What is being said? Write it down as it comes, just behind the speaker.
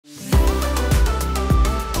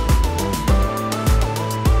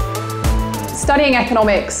Studying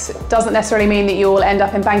economics doesn't necessarily mean that you'll end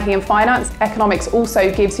up in banking and finance. Economics also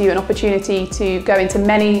gives you an opportunity to go into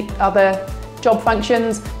many other job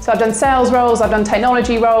functions. So I've done sales roles, I've done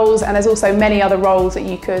technology roles, and there's also many other roles that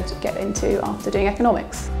you could get into after doing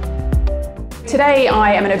economics. Today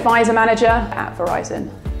I am an advisor manager at Verizon.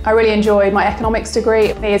 I really enjoyed my economics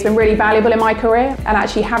degree. It has been really valuable in my career, and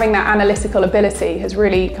actually having that analytical ability has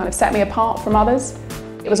really kind of set me apart from others.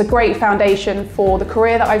 It was a great foundation for the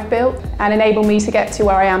career that I've built and enabled me to get to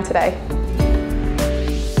where I am today.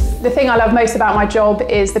 The thing I love most about my job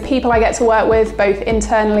is the people I get to work with, both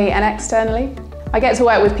internally and externally. I get to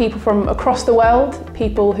work with people from across the world,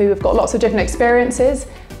 people who have got lots of different experiences,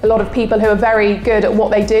 a lot of people who are very good at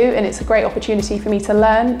what they do, and it's a great opportunity for me to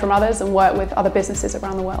learn from others and work with other businesses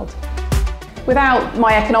around the world. Without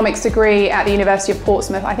my economics degree at the University of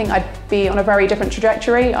Portsmouth, I think I'd be on a very different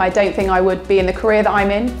trajectory. I don't think I would be in the career that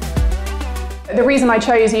I'm in. The reason I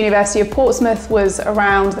chose the University of Portsmouth was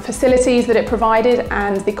around the facilities that it provided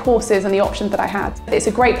and the courses and the options that I had. It's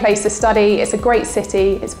a great place to study, it's a great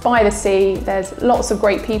city, it's by the sea, there's lots of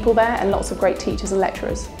great people there and lots of great teachers and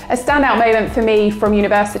lecturers. A standout moment for me from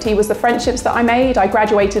university was the friendships that I made. I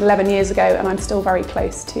graduated 11 years ago and I'm still very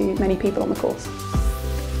close to many people on the course.